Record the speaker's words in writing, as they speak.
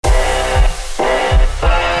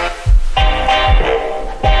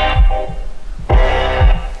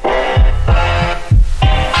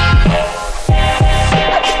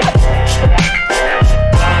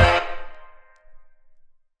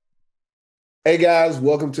Hey guys,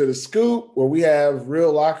 welcome to the Scoop, where we have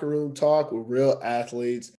real locker room talk with real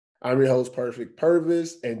athletes. I'm your host, Perfect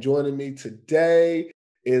Purvis, and joining me today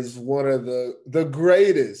is one of the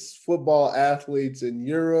greatest football athletes in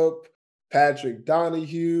Europe, Patrick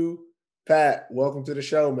Donahue. Pat, welcome to the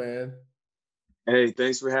show, man. Hey,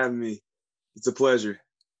 thanks for having me. It's a pleasure.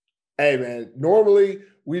 Hey man, normally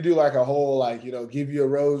we do like a whole give you a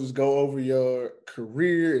rose, go over your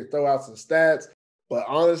career and throw out some stats. But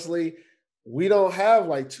honestly, we don't have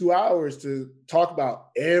like 2 hours to talk about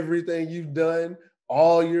everything you've done,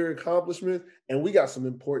 all your accomplishments, and we got some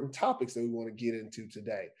important topics that we want to get into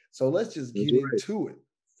today. So let's just That's get right. into it.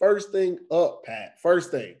 First thing up, Pat. First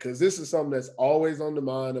thing, because this is something that's always on the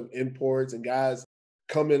mind of imports and guys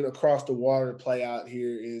coming across the water to play out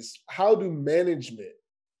here is how do management,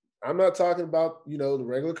 I'm not talking about, the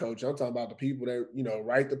regular coach. I'm talking about the people that,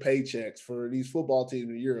 write the paychecks for these football teams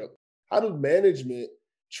in Europe. How do management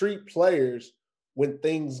treat players when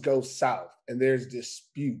things go south and there's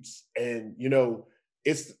disputes and,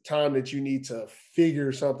 it's time that you need to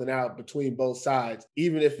figure something out between both sides,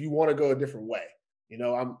 even if you want to go a different way.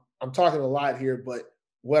 I'm talking a lot here, but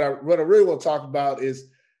what I really want to talk about is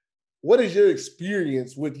what is your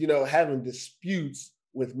experience with, having disputes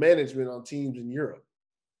with management on teams in Europe?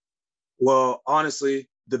 Well, honestly,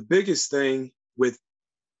 the biggest thing with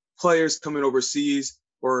players coming overseas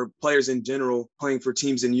or players in general playing for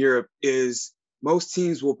teams in Europe is most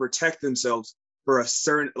teams will protect themselves for a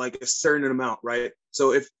certain amount, right?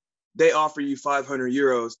 So if they offer you 500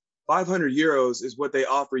 euros, 500 euros is what they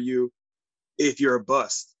offer you if you're a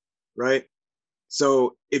bust, right?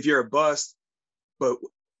 So if you're a bust, but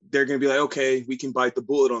they're going to be like, okay, we can bite the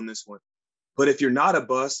bullet on this one. But if you're not a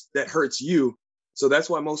bust, that hurts you. So that's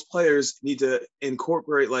why most players need to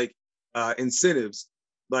incorporate like incentives,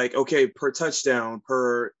 like okay, per touchdown,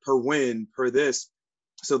 per win, per this,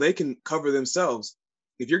 so they can cover themselves.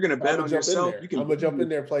 If you're gonna I'm bet gonna on jump in yourself, there. you can I'm bet gonna on jump in yourself.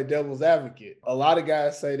 there and play devil's advocate. A lot of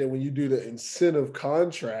guys say that when you do the incentive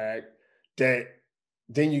contract, that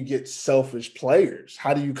then you get selfish players.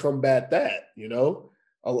 How do you combat that?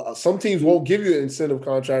 Some teams won't give you an incentive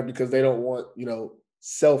contract because they don't want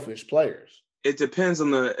selfish players. It depends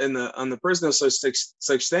on the person. No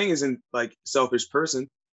such thing isn't like selfish person.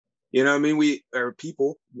 You know what I mean? We are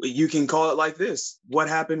people. You can call it like this. What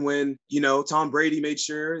happened when, Tom Brady made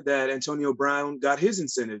sure that Antonio Brown got his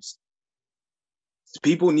incentives?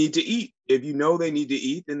 People need to eat. If you know they need to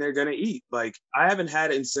eat, then they're going to eat. Like I haven't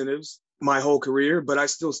had incentives my whole career, but I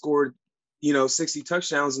still scored, 60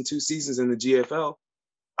 touchdowns in 2 seasons in the GFL.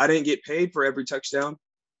 I didn't get paid for every touchdown.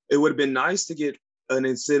 It would have been nice to get an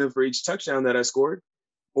incentive for each touchdown that I scored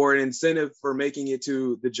or an incentive for making it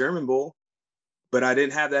to the German Bowl, but I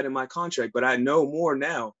didn't have that in my contract. But I know more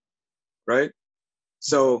now, right? Yeah.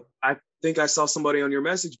 So I think I saw somebody on your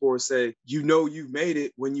message board say, you've made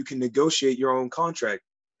it when you can negotiate your own contract.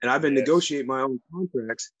 And I've been Yes. negotiating my own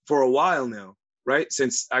contracts for a while now, right?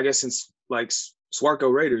 Since like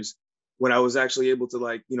Swarco Raiders, when I was actually able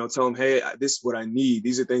to tell them, hey, this is what I need.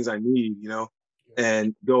 These are things I need,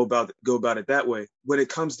 and go about it that way. When it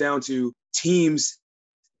comes down to teams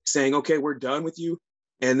saying, okay, we're done with you,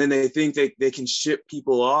 and then they think they can ship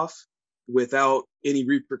people off without any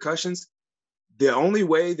repercussions, the only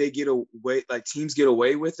way they get away, like teams get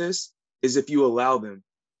away with this, is if you allow them.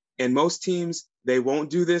 And most teams, they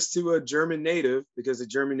won't do this to a German native because the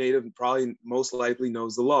German native probably most likely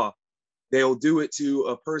knows the law. They'll do it to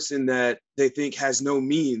a person that they think has no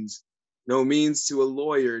means to a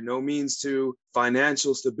lawyer, no means to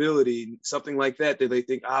financial stability, something like that, that they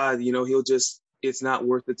think, it's not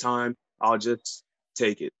worth the time. I'll just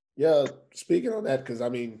take it. Yeah. Speaking on that, because I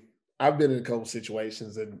mean, I've been in a couple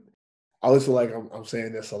situations, and I always feel like I'm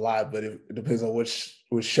saying this a lot, but it depends on which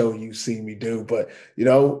show you see me do. But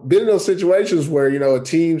been in those situations where a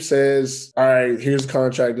team says, "All right, here's the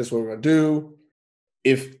contract. This is what we're gonna do."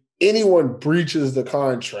 If anyone breaches the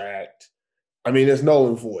contract, I mean, it's null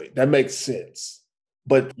and void. That makes sense.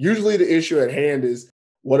 But usually the issue at hand is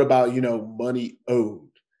what about, money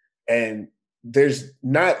owed? And there's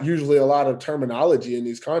not usually a lot of terminology in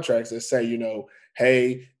these contracts that say,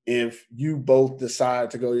 hey, if you both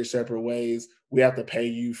decide to go your separate ways, we have to pay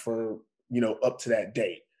you for, up to that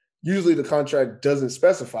date. Usually the contract doesn't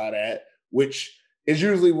specify that, which is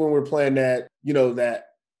usually when we're playing that, that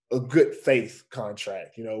a good faith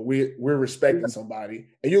contract. We're respecting somebody,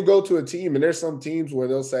 and you'll go to a team, and there's some teams where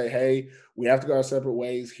they'll say, "Hey, we have to go our separate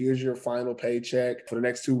ways. Here's your final paycheck for the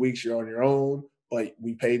next 2 weeks. You're on your own, but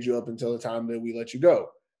we paid you up until the time that we let you go."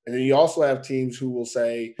 And then you also have teams who will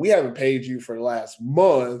say, "We haven't paid you for the last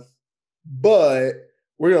month, but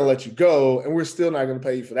we're going to let you go, and we're still not going to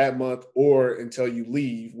pay you for that month or until you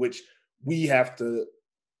leave," which we have to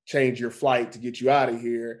change your flight to get you out of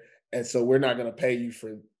here. And so we're not going to pay you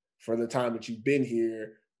for the time that you've been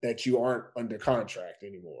here that you aren't under contract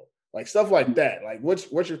anymore. Like stuff like that. Like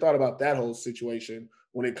what's your thought about that whole situation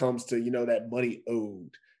when it comes to, that money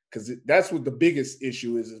owed? Because that's what the biggest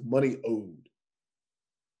issue is money owed.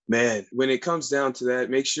 Man, when it comes down to that,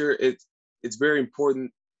 make sure it's very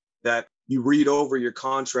important that you read over your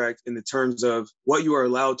contract in the terms of what you are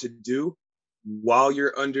allowed to do while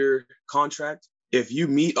you're under contract. If you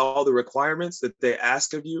meet all the requirements that they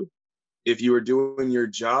ask of you, if you are doing your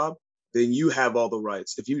job, then you have all the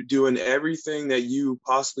rights. If you're doing everything that you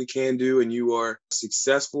possibly can do and you are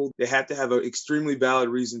successful, they have to have an extremely valid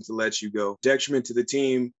reason to let you go. Detriment to the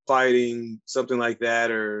team, fighting, something like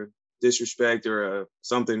that, or disrespect or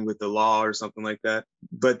something with the law or something like that.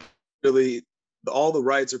 But really, all the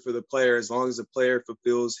rights are for the player as long as the player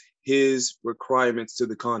fulfills his requirements to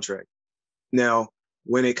the contract. Now,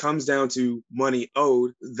 when it comes down to money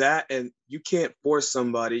owed, that, and you can't force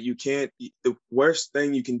somebody, the worst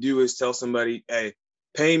thing you can do is tell somebody, hey,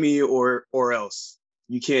 pay me or else.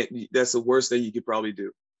 You can't, that's the worst thing you could probably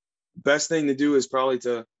do. Best thing to do is probably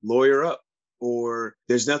to lawyer up, or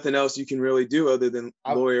there's nothing else you can really do other than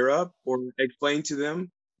lawyer up or explain to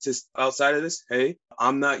them outside of this, hey,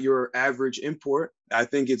 I'm not your average import. I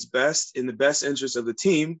think it's best in the best interest of the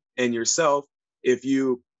team and yourself if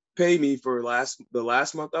you pay me for the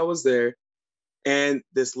last month I was there and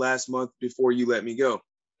this last month before you let me go.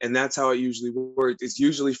 And that's how it usually works. It's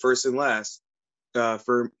usually first and last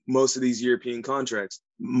for most of these European contracts.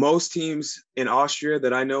 Most teams in Austria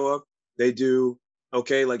that I know of, they do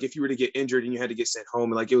okay. Like if you were to get injured and you had to get sent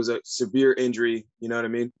home, like it was a severe injury, you know what I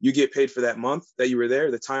mean? You get paid for that month that you were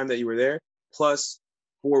there, the time that you were there, plus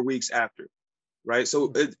 4 weeks after, right?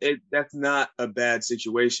 So that's not a bad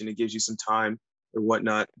situation. It gives you some time or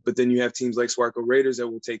whatnot. But then you have teams like Swarco Raiders that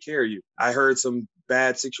will take care of you. I heard some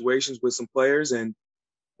bad situations with some players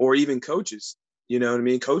or even coaches, you know what I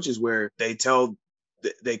mean? Coaches where they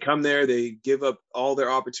come there, they give up all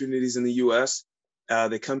their opportunities in the US.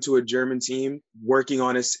 They come to a German team working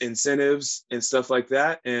on its incentives and stuff like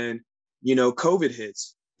that. And, COVID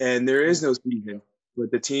hits and there is no season,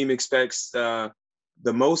 but the team expects the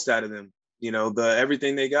most out of them,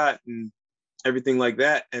 everything they got and everything like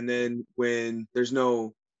that. And then when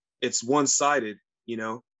it's one-sided,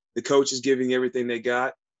 the coach is giving everything they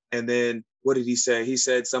got. And then what did he say? He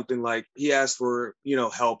said something like, he asked for,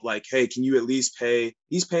 help, like, hey, can you at least pay?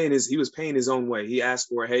 He was paying his own way. He asked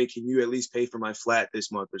for, hey, can you at least pay for my flat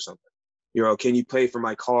this month or something? Can you pay for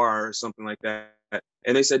my car or something like that?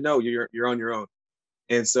 And they said, no, you're on your own.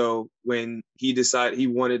 And so when he decided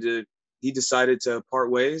to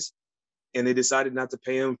part ways, and they decided not to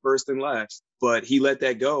pay him first and last. But he let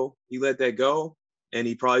that go. And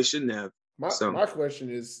he probably shouldn't have. My question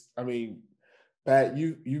is, Pat,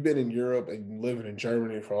 you've been in Europe and living in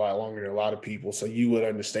Germany for a lot longer than a lot of people, so you would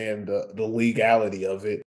understand the legality of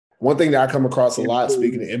it. One thing that I come across a lot,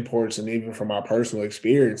 speaking of imports and even from my personal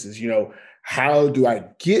experience, is, how do I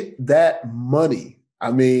get that money?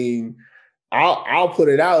 I'll put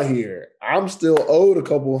it out here. I'm still owed a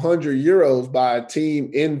couple €100 by a team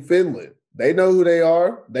in Finland. They know who they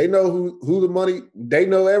are. They know who the money, they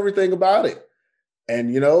know everything about it.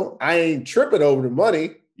 And, I ain't tripping over the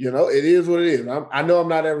money. It is what it is. I know I'm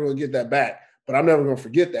not ever going to get that back, but I'm never going to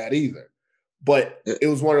forget that either. But it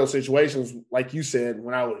was one of those situations, like you said,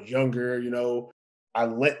 when I was younger, I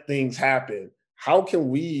let things happen. How can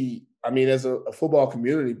we, as a football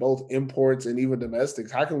community, both imports and even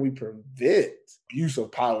domestics, how can we prevent abuse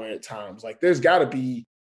of power at times? Like there's got to be,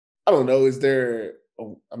 I don't know, is there,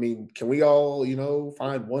 can we all,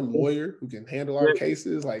 find one lawyer who can handle our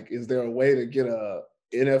cases? Like, is there a way to get a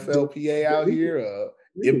NFL PA out here, a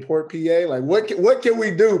import PA? Like, what can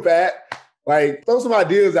we do, Pat? Like, throw some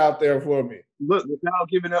ideas out there for me. Look, without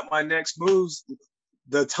giving up my next moves,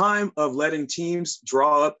 the time of letting teams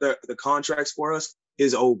draw up the contracts for us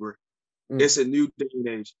is over. It's a new day and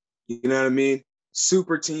age. You know what I mean?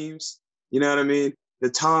 Super teams, you know what I mean? The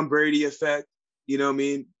Tom Brady effect. You know what I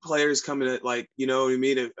mean? Players coming at you know what I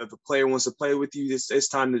mean? If a player wants to play with you, it's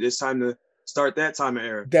time to start that time of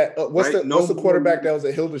era. What's the quarterback that was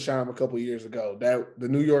at Hildesheim a couple of years ago? That the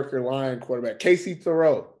New Yorker Lion quarterback, Casey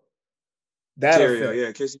Thoreau. Terrio,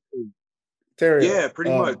 yeah, Casey Terrio. Yeah,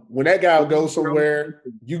 pretty much. When that guy goes somewhere,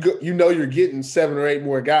 you're getting 7 or 8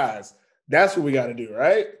 more guys. That's what we got to do,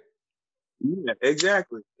 right? Yeah,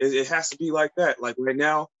 exactly. It has to be like that. Like right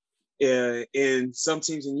now, in some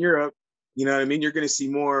teams in Europe, you know what I mean? You're going to see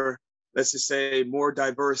more, let's just say, more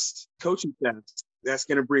diverse coaching staffs. That's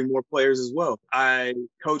going to bring more players as well. I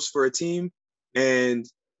coached for a team, and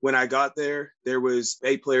when I got there, there was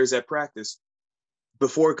 8 players at practice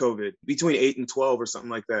before COVID, between 8 and 12 or something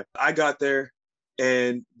like that. I got there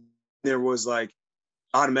and there was like,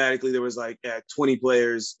 automatically there was like 20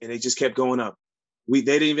 players and it just kept going up. They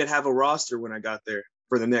didn't even have a roster when I got there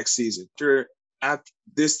for the next season. After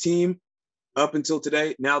this team, up until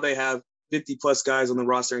today, now they have 50 plus guys on the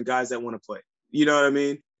roster and guys that want to play. You know what I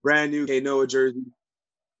mean? Brand new Noah jersey.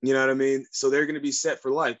 You know what I mean? So they're going to be set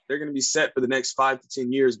for life. They're going to be set for the next 5 to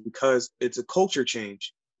 10 years because it's a culture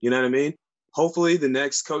change. You know what I mean? Hopefully the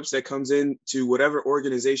next coach that comes in to whatever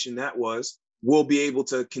organization that was will be able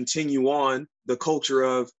to continue on the culture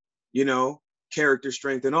of, you know, character,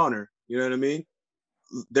 strength, and honor. You know what I mean?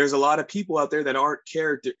 There's a lot of people out there that aren't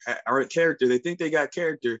character. They think they got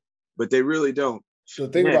character, but they really don't. The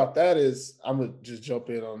thing about that is, I'm going to just jump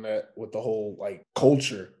in on that with the whole like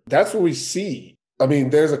culture. That's what we see. I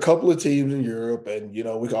mean, there's a couple of teams in Europe and, you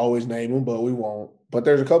know, we can always name them, but we won't. But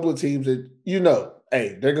there's a couple of teams that, you know,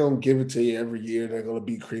 hey, they're going to give it to you every year. They're going to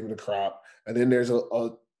be cream of the crop. And then there's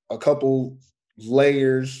a couple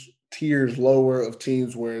tiers lower of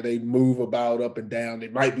teams where they move about up and down. They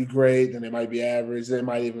might be great, then they might be average, they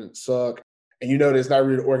might even suck. And you know, there's not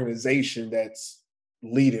really an organization that's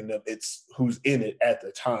leading them. It's who's in it at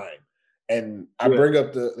the time. And I bring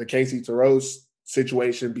up the KC Toros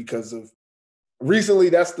situation because of recently,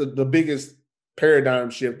 that's the biggest paradigm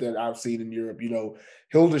shift that I've seen in Europe. You know,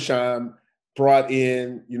 Hildesheim brought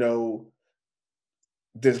in, you know,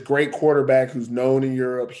 this great quarterback who's known in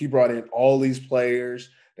Europe. He brought in all these players.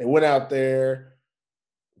 They went out there,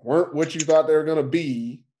 weren't what you thought they were going to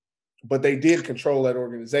be, but they did control that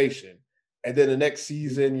organization. And then the next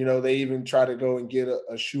season, you know, they even tried to go and get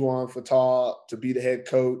a Shuan Fatah to be the head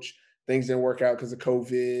coach. Things didn't work out because of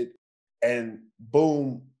COVID. And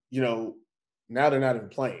boom, you know, now they're not even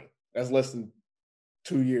playing. That's less than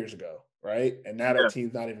 2 years ago, right? And now that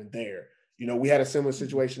team's not even there. You know, we had a similar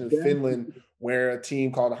situation in Finland where a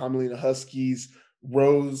team called the Hamelina Huskies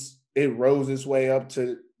rose its way up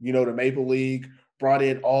to, you know, the Maple League, brought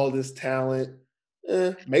in all this talent,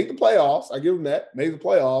 made the playoffs. I give them that, made the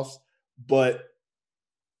playoffs, but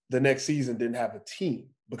the next season didn't have a team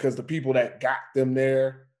because the people that got them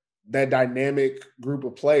there, that dynamic group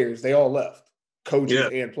of players, they all left, coaches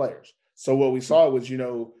and players. So what we saw was, you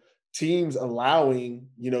know, teams allowing,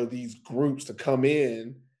 you know, these groups to come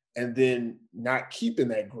in and then not keeping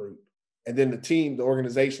that group. And then the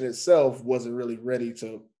organization itself wasn't really ready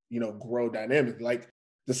to, you know, grow dynamically. Like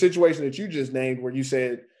the situation that you just named where you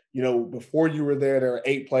said, you know, before you were there are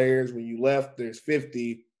 8 players. When you left, there's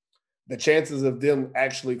 50. The chances of them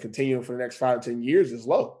actually continuing for the next 5 to 10 years is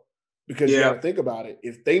low because you got to think about it.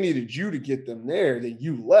 If they needed you to get them there, then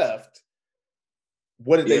you left.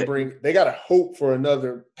 What did they bring? They got to hope for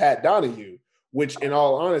another Pat Donahue, which in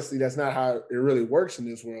all honesty, that's not how it really works in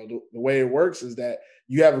this world. The way it works is that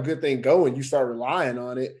you have a good thing going, you start relying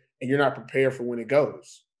on it, and you're not prepared for when it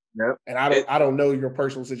goes. Yep. And I don't know your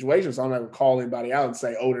personal situation, so I'm not going to call anybody out and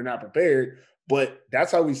say, oh, they're not prepared. But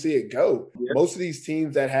that's how we see it go. Yep. Most of these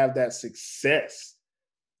teams that have that success,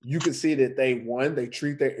 you can see that they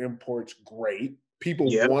treat their imports great. People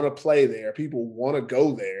want to play there. People want to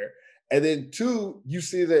go there. And then 2, you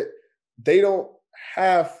see that they don't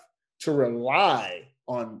have to rely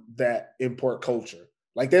on that import culture.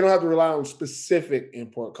 Like they don't have to rely on specific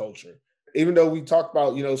import culture. Even though we talked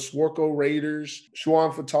about, you know, Swarco Raiders,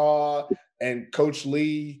 Shuan Fatah, and Coach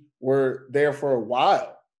Lee were there for a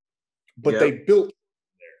while, but they built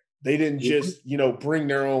there. They didn't just, you know, bring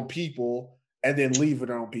their own people and then leave with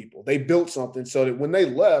their own people. They built something so that when they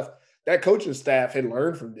left, that coaching staff had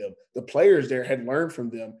learned from them. The players there had learned from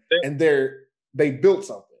them, and they built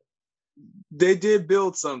something. They did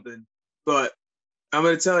build something, but I'm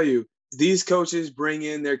going to tell you, these coaches bring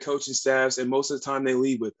in their coaching staffs, and most of the time they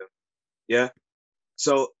leave with them. Yeah.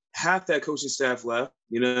 So half that coaching staff left.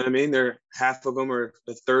 You know what I mean? They're half of them or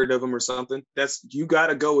a third of them or something. You got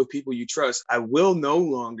to go with people you trust. I will no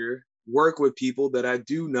longer work with people that I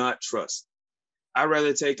do not trust. I'd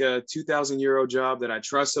rather take a 2,000 euro job that I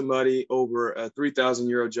trust somebody over a 3,000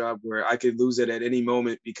 euro job where I could lose it at any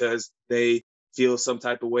moment because they feel some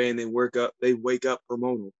type of way and they wake up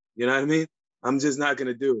hormonal. You know what I mean? I'm just not going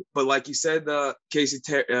to do it. But like you said, Casey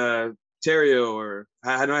Terrio, or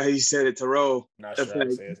I don't know how you said it, Taro. Not sure how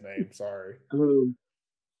to say his name. Sorry.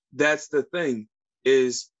 That's the thing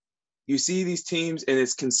is you see these teams and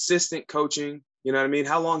it's consistent coaching. You know what I mean?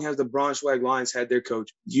 How long has the Braunschweig Lions had their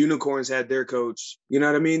coach? Unicorns had their coach. You know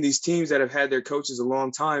what I mean? These teams that have had their coaches a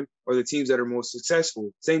long time are the teams that are most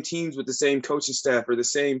successful. Same teams with the same coaching staff or the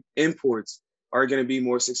same imports are going to be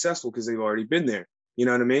more successful because they've already been there. You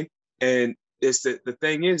know what I mean? And it's the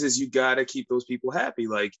thing is you got to keep those people happy.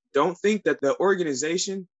 Like, don't think that the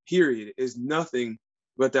organization, period, is nothing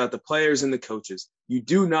without the players and the coaches. You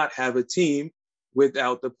do not have a team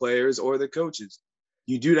without the players or the coaches.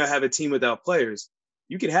 You do not have a team without players.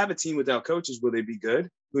 You can have a team without coaches. Will they be good?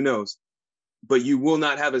 Who knows? But you will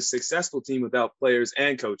not have a successful team without players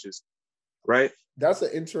and coaches, right? That's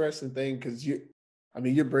an interesting thing because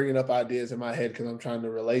you're bringing up ideas in my head because I'm trying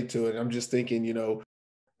to relate to it. I'm just thinking,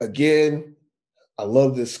 again, I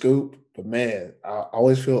love this scoop, but man, I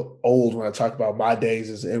always feel old when I talk about my days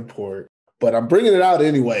as an import. But I'm bringing it out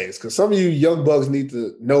anyways because some of you young bucks need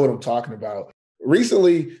to know what I'm talking about.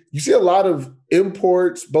 Recently, you see a lot of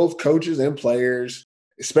imports, both coaches and players,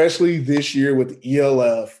 especially this year with the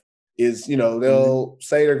ELF. They'll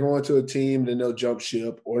say they're going to a team, then they'll jump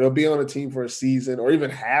ship, or they'll be on a team for a season or even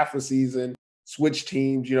half a season, switch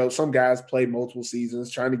teams. Some guys play multiple seasons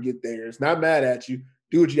trying to get theirs. Not mad at you.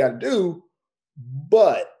 Do what you got to do.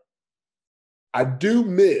 But I do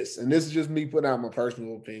miss, and this is just me putting out my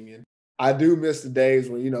personal opinion, I do miss the days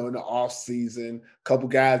when, in the off season, a couple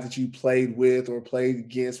guys that you played with or played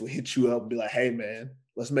against will hit you up and be like, hey, man,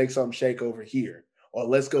 let's make something shake over here. Or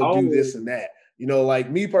let's go do this and that. Like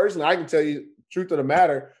me personally, I can tell you, truth of the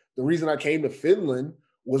matter, the reason I came to Finland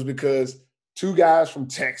was because two guys from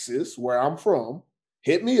Texas, where I'm from,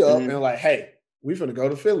 hit me up and like, hey, we finna go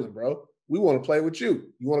to Finland, bro. We want to play with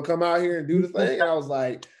you. You want to come out here and do the thing? And I was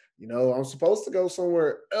like, I'm supposed to go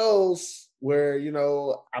somewhere else where,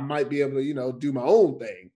 I might be able to, do my own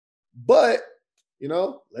thing. But,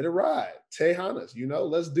 let it ride. Tehanas,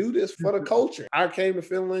 let's do this for the culture. I came to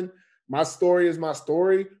Finland. My story is my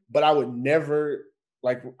story, but I would never,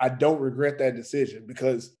 I don't regret that decision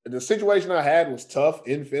because the situation I had was tough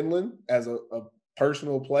in Finland as a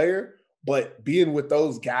personal player, but being with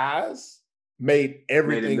those guys made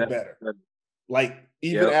everything better.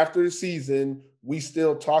 Even after the season, we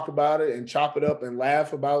still talk about it and chop it up and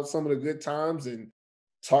laugh about some of the good times and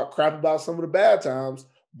talk crap about some of the bad times.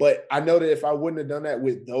 But I know that if I wouldn't have done that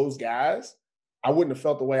with those guys, I wouldn't have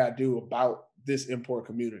felt the way I do about this import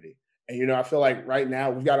community. And, I feel like right now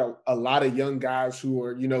we've got a lot of young guys who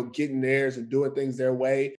are, getting theirs and doing things their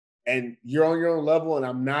way. And you're on your own level, and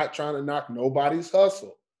I'm not trying to knock nobody's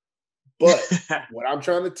hustle. But what I'm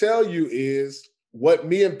trying to tell you is what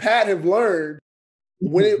me and Pat have learned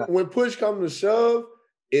when push comes to shove,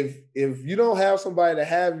 if you don't have somebody to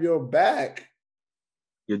have your back,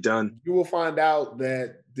 you're done. You will find out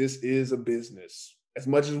that this is a business. As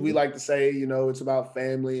much as we like to say, it's about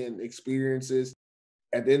family and experiences,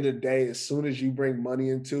 at the end of the day, as soon as you bring money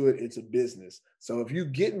into it, it's a business. So if you're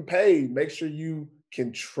getting paid, make sure you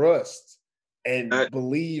can trust and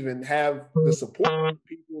believe and have the support of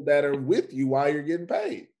people that are with you while you're getting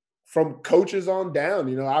paid. From coaches on down,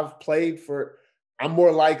 I'm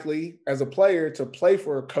more likely as a player to play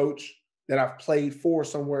for a coach that I've played for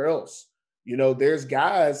somewhere else. There's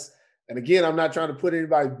guys, and again, I'm not trying to put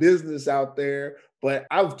anybody's business out there, but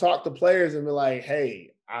I've talked to players and been like, hey,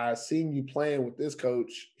 I seen you playing with this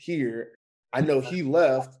coach here. I know he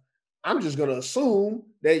left. I'm just going to assume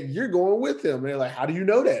that you're going with him. And they're like, how do you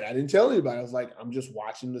know that? I didn't tell anybody. I was like, I'm just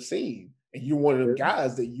watching the scene. And you're one of them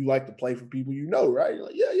guys that you like to play for people right? You're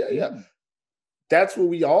like, yeah. That's what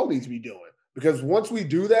we all need to be doing. Because once we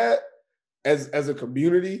do that as a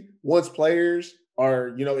community, once players are,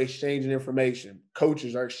 exchanging information,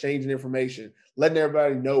 coaches are exchanging information, letting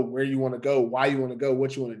everybody know where you want to go, why you want to go,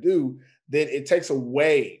 what you want to do, then it takes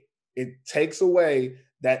away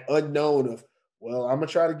that unknown of, well, I'm going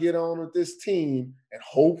to try to get on with this team and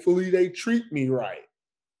hopefully they treat me right.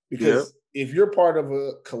 Because if you're part of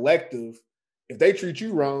a collective, if they treat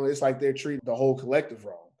you wrong, it's like they're treating the whole collective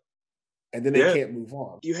wrong. And then they can't move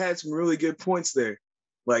on. You had some really good points there.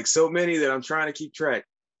 Like so many that I'm trying to keep track.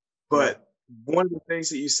 But one of the things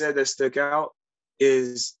that you said that stuck out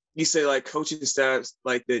is you say like coaching staffs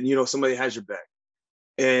like that, somebody has your back.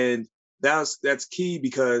 And that's key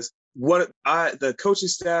because the coaching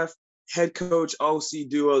staff, head coach, OC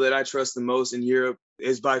duo that I trust the most in Europe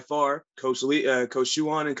is by far Coach Lee, Coach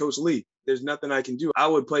Shuan and Coach Lee. There's nothing I can do. I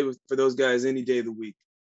would play for those guys any day of the week,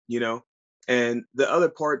 And the other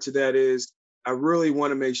part to that is I really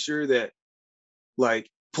want to make sure that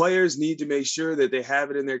players need to make sure that they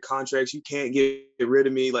have it in their contracts. You can't get rid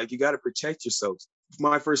of me. You got to protect yourselves.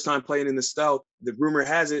 My first time playing in the South, the rumor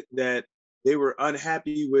has it that they were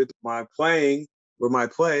unhappy with my play.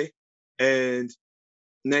 And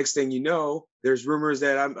next thing you know, there's rumors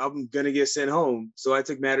that I'm going to get sent home. So I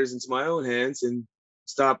took matters into my own hands and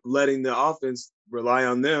stopped letting the offense rely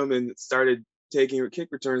on them and started taking kick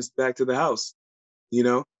returns back to the house,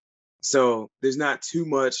 So there's not too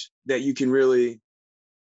much that you can really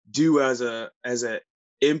do as a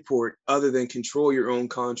import other than control your own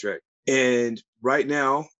contract. And right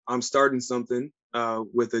now, I'm starting something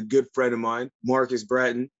with a good friend of mine, Marcus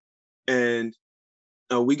Bratton, and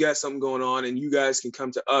we got something going on. And you guys can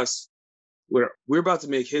come to us. We're about to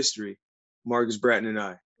make history, Marcus Bratton and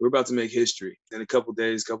I. We're about to make history in a couple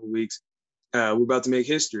days, couple weeks. We're about to make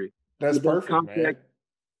history. That's perfect, man.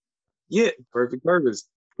 Yeah, perfect purpose.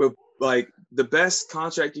 But like the best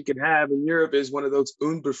contract you can have in Europe is one of those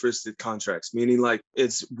unbefristet contracts, meaning like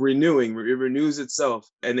it's renewing, it renews itself,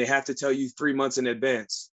 and they have to tell you 3 months in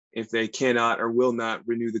advance if they cannot or will not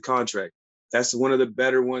renew the contract. That's one of the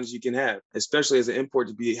better ones you can have, especially as an import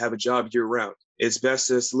to have a job year round. It's best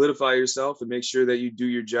to solidify yourself and make sure that you do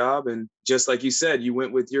your job. And just like you said, you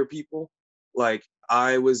went with your people. Like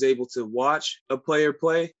I was able to watch a player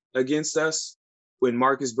play against us when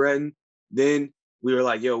Marcus Bratton, then we were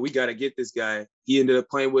like, yo, we got to get this guy. He ended up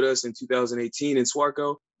playing with us in 2018 in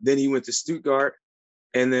Swarco. Then he went to Stuttgart.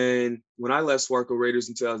 And then when I left Swarco Raiders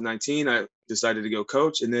in 2019, I decided to go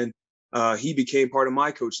coach. And then he became part of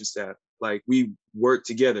my coaching staff. Like we worked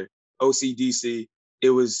together. OCDC,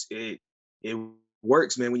 it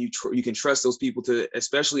works, man, when you can trust those people to,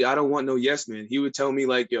 especially, I don't want no yes man. He would tell me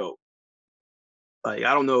like, yo, like,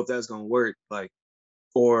 I don't know if that's going to work. Like,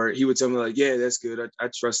 or he would tell me like, yeah, that's good. I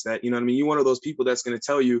trust that. You know what I mean? You're one of those people that's going to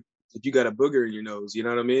tell you if you got a booger in your nose, you know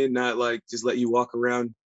what I mean? Not like just let you walking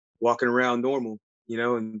around normal, you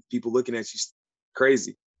know, and people looking at you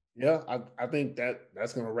crazy. Yeah, I think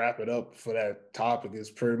that's going to wrap it up for that topic.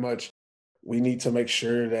 Is pretty much we need to make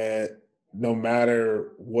sure that no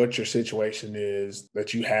matter what your situation is,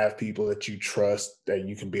 that you have people that you trust that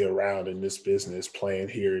you can be around in this business playing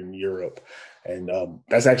here in Europe. And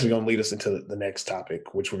that's actually going to lead us into the next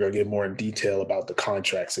topic, which we're going to get more in detail about the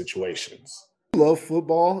contract situations. If you love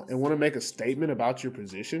football and want to make a statement about your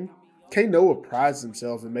position, K-Noah prides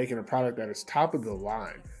themselves in making a product that is top of the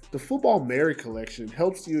line. The Football Mary collection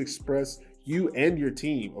helps you express you and your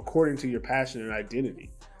team according to your passion and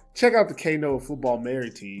identity. Check out the K-Noah Football Mary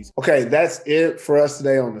tees. Okay, that's it for us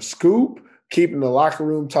today on The Scoop. Keeping the locker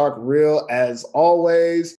room talk real as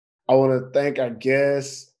always. I want to thank our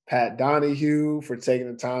guest, Pat Donahue, for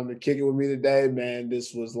taking the time to kick it with me today. Man,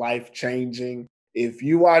 this was life-changing. If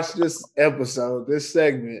you watch this episode, this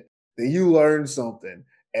segment, then you learned something.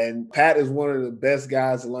 And Pat is one of the best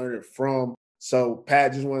guys to learn it from. So,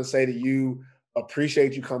 Pat, just want to say to you,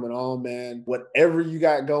 appreciate you coming on, man. Whatever you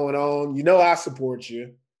got going on, you know I support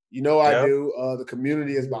you. You know I do. The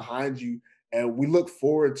community is behind you. And we look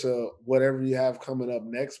forward to whatever you have coming up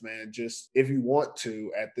next, man. Just if you want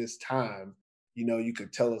to at this time, you know, you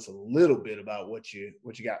could tell us a little bit about what you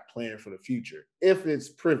got planned for the future. If it's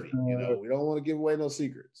privy, you know, we don't want to give away no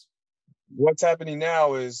secrets. What's happening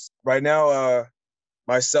now is right now,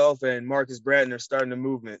 myself and Marcus Bratton are starting a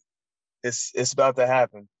movement. It's about to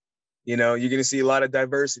happen. You know, you're going to see a lot of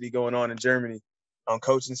diversity going on in Germany on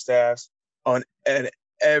coaching staffs, on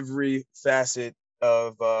every facet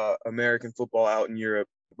of American football out in Europe.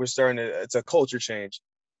 It's a culture change,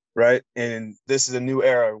 right? And this is a new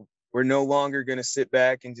era. We're no longer going to sit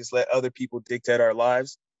back and just let other people dictate our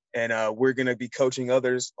lives. And we're going to be coaching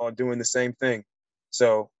others on doing the same thing.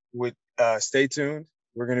 So stay tuned.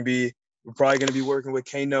 We're probably going to be working with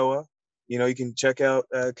K-Noah. You know, you can check out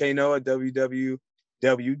K-Noah, www.knoah.at,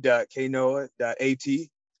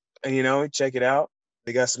 and, you know, check it out.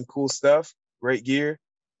 They got some cool stuff, great gear,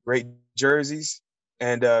 great jerseys,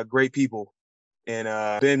 and great people.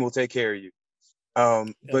 And Ben will take care of you.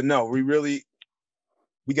 But no,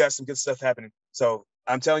 we got some good stuff happening. So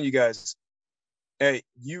I'm telling you guys, hey,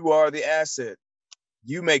 you are the asset.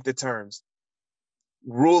 You make the terms.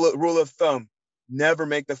 Rule of thumb, never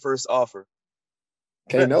make the first offer.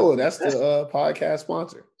 K-Noah, that's the podcast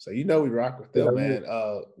sponsor. So you know we rock with them, man.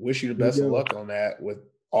 Wish you the best of luck on that with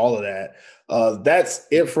all of that. That's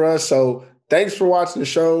it for us. So thanks for watching the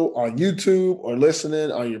show on YouTube or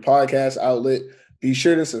listening on your podcast outlet. Be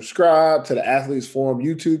sure to subscribe to the Athletes Forum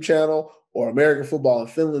YouTube channel or American Football in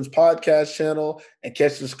Finland's podcast channel and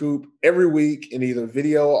catch the scoop every week in either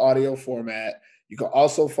video or audio format. You can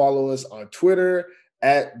also follow us on Twitter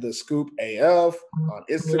at The Scoop AF, on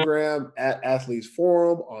Instagram at Athletes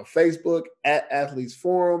Forum, on Facebook at Athletes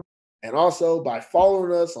Forum. And also by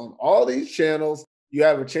following us on all these channels, you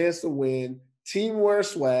have a chance to win teamwear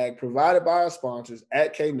swag provided by our sponsors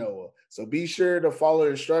at K-Noah. So be sure to follow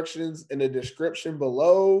the instructions in the description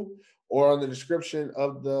below or on the description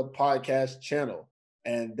of the podcast channel.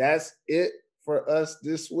 And that's it for us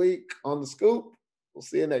this week on The Scoop. We'll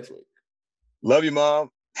see you next week. Love you, Mom.